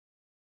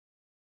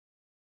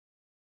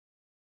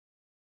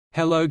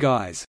Hello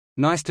guys.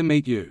 Nice to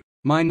meet you.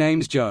 My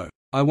name's Joe.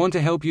 I want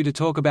to help you to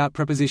talk about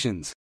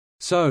prepositions.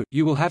 So,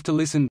 you will have to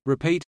listen,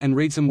 repeat, and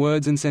read some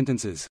words and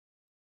sentences.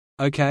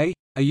 Okay,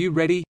 are you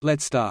ready?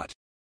 Let's start.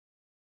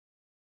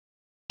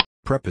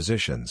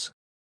 Prepositions.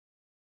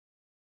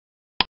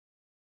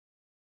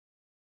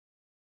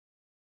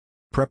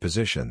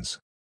 Prepositions.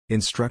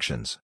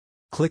 Instructions.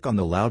 Click on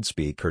the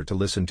loudspeaker to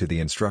listen to the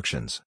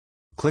instructions.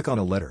 Click on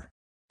a letter.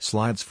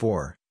 Slides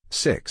 4,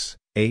 6,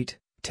 8,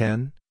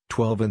 10,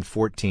 12 and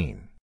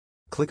 14.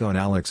 Click on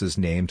Alex's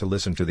name to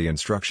listen to the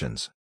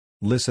instructions.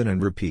 Listen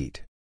and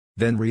repeat.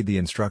 Then read the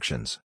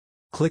instructions.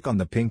 Click on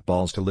the pink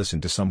balls to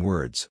listen to some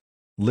words.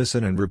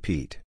 Listen and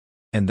repeat.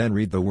 And then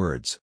read the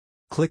words.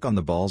 Click on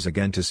the balls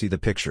again to see the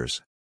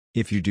pictures.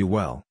 If you do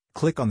well,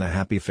 click on the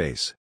happy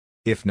face.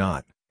 If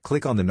not,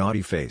 click on the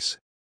naughty face.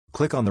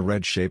 Click on the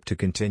red shape to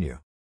continue.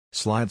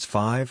 Slides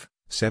 5,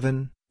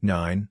 7,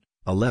 9,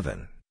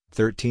 11,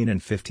 13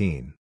 and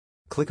 15.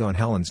 Click on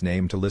Helen's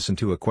name to listen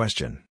to a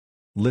question.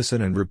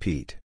 Listen and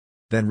repeat.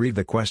 Then read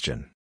the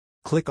question.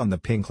 Click on the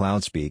pink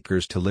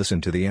loudspeakers to listen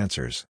to the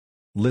answers.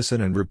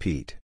 Listen and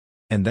repeat.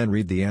 And then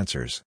read the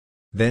answers.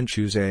 Then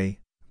choose A,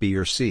 B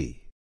or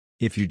C.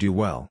 If you do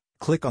well,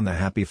 click on the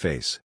happy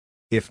face.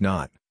 If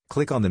not,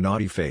 click on the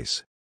naughty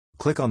face.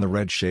 Click on the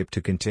red shape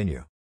to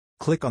continue.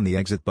 Click on the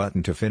exit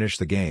button to finish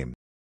the game.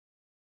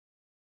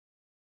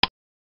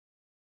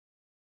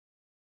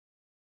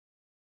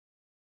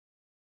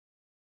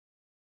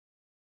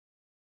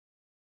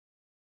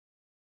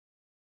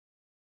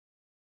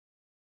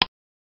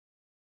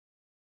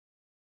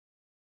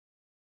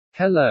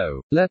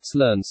 Hello, let's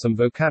learn some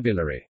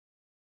vocabulary.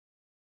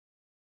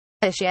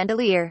 A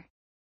chandelier.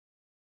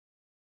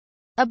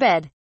 A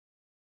bed.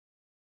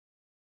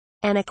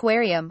 An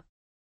aquarium.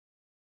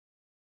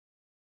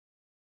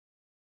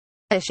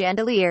 A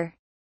chandelier.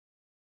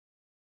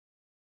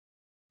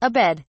 A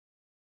bed.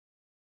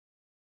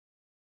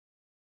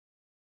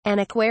 An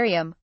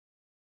aquarium.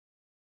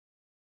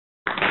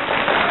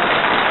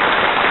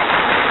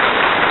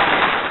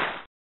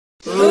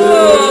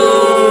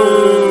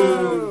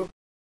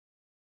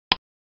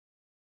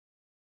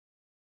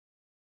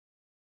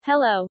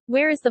 Hello,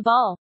 where is the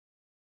ball?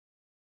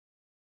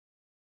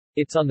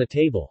 It's on the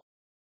table.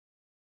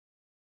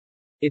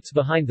 It's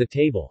behind the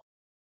table.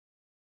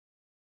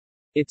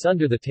 It's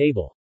under the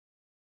table.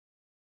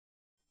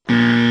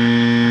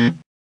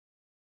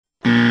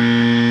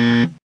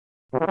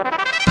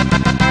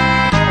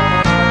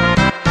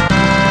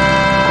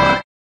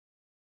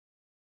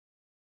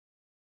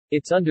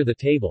 It's under the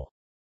table.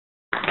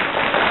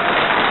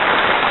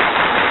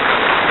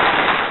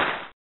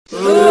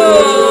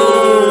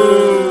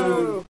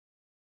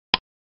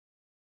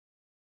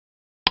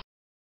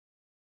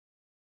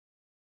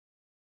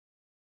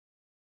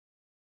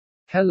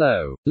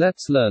 Hello,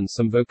 let's learn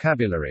some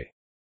vocabulary.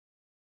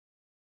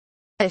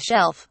 A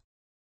shelf.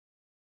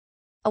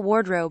 A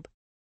wardrobe.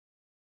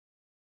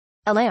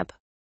 A lamp.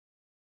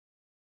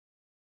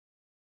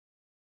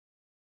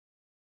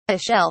 A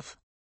shelf.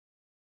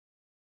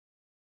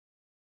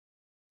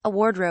 A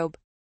wardrobe.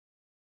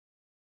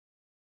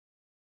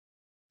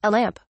 A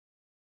lamp.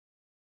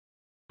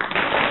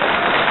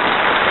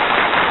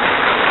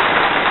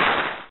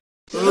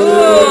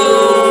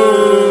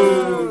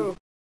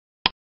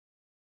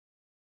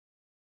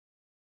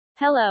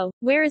 Hello,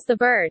 where is the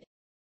bird?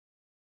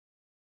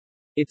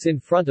 It's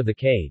in front of the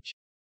cage.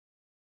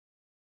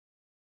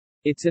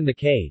 It's in the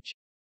cage.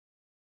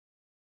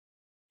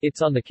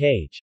 It's on the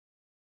cage.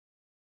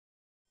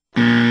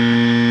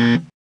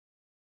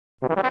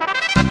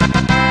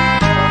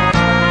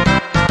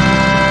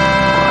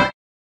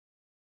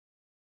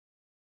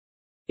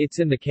 It's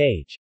in the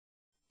cage.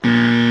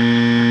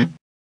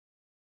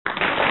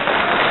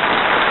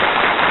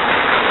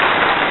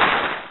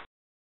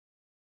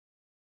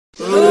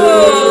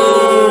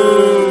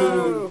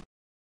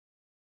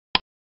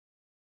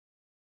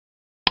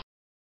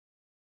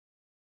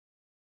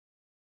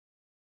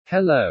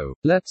 Hello,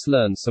 let's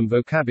learn some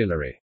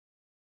vocabulary.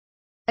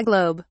 A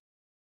globe.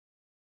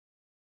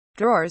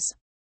 Drawers.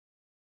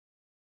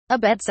 A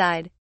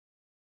bedside.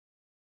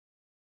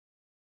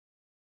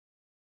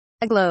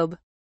 A globe.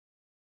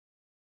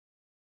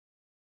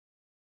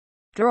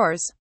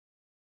 Drawers.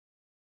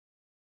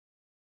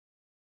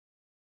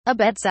 A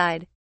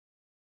bedside.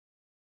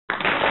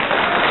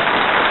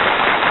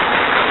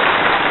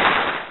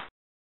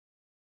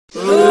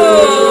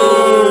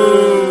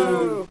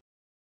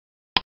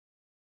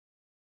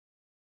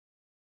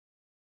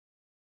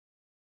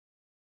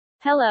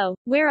 Hello,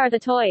 where are the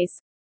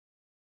toys?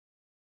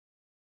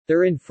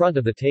 They're in front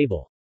of the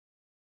table.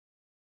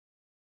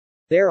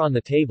 They're on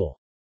the table.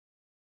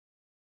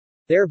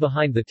 They're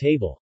behind the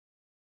table.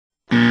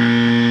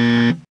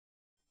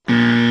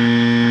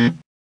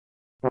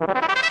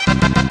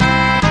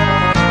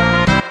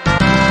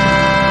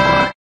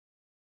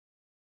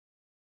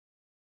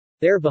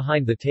 They're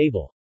behind the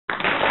table.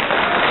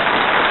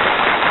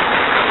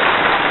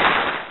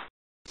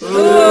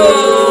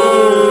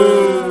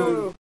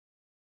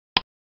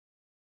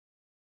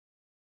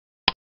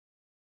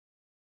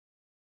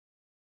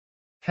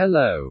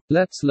 Hello,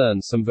 let's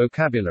learn some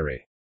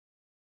vocabulary.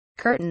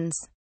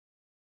 Curtains.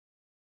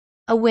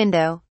 A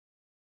window.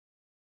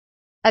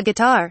 A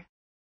guitar.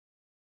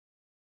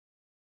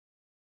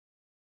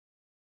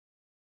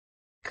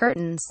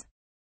 Curtains.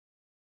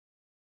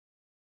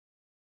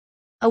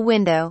 A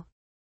window.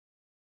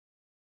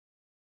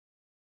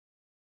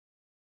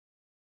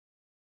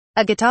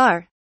 A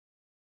guitar.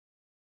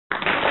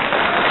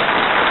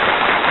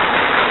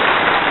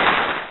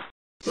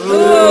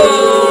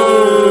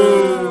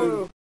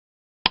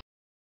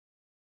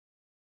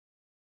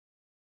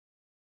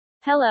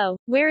 Hello,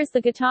 where is the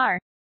guitar?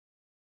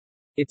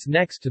 It's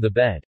next to the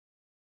bed.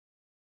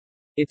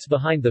 It's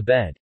behind the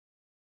bed.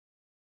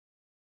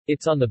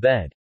 It's on the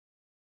bed.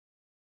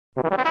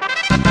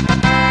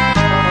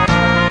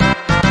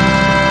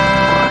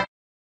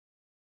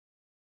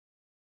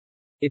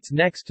 It's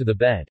next to the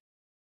bed.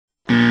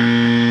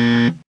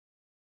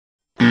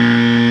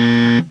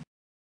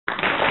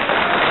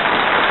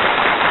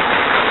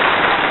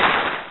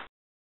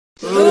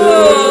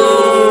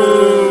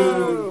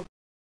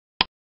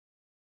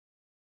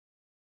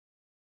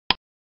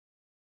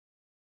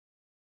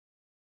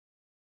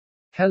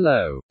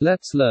 Hello,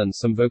 let's learn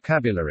some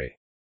vocabulary.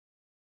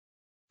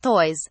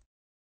 Toys.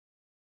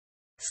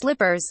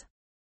 Slippers.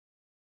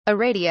 A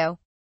radio.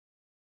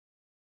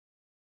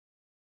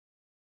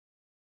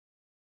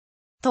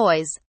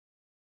 Toys.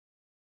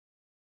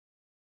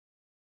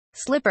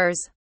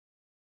 Slippers.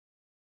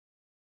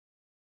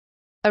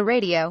 A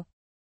radio.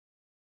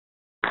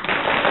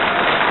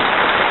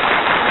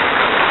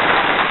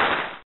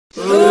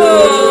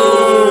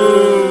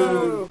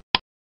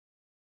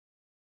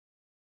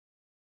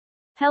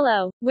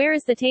 Hello, where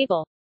is the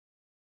table?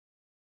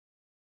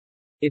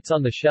 It's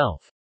on the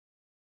shelf.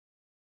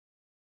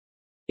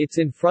 It's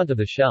in front of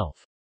the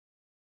shelf.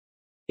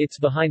 It's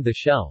behind the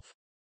shelf.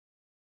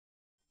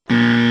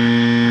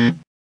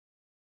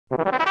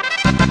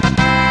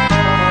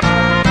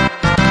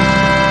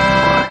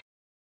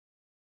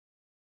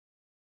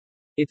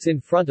 It's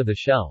in front of the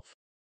shelf.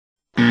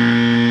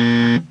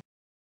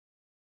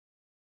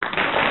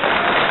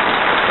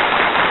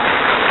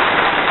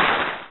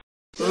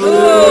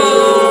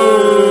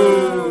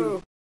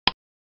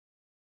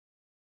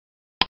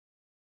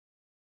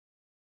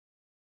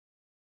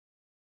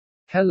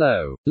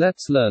 Hello,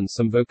 let's learn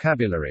some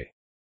vocabulary.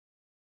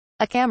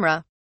 A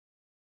camera.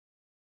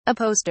 A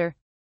poster.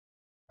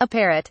 A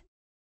parrot.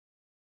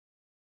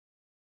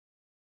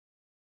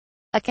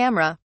 A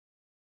camera.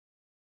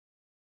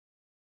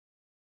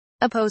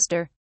 A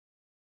poster.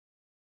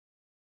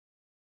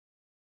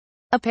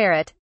 A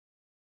parrot.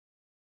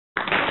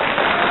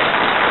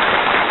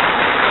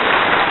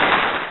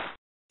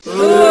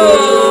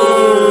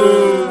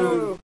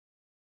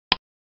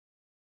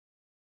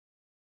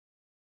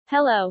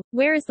 Hello,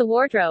 where is the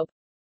wardrobe?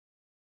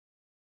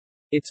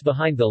 It's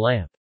behind the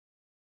lamp.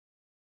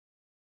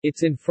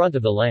 It's in front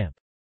of the lamp.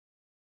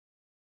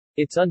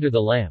 It's under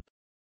the lamp.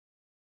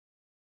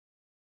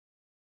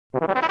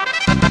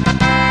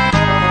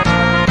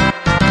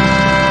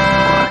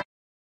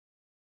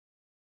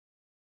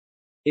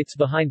 It's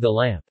behind the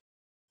lamp.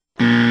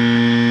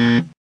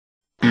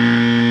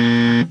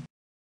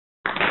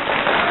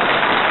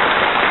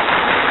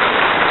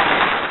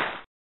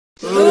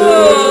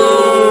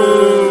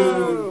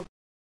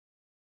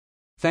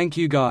 Thank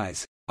you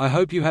guys. I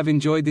hope you have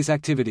enjoyed this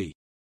activity.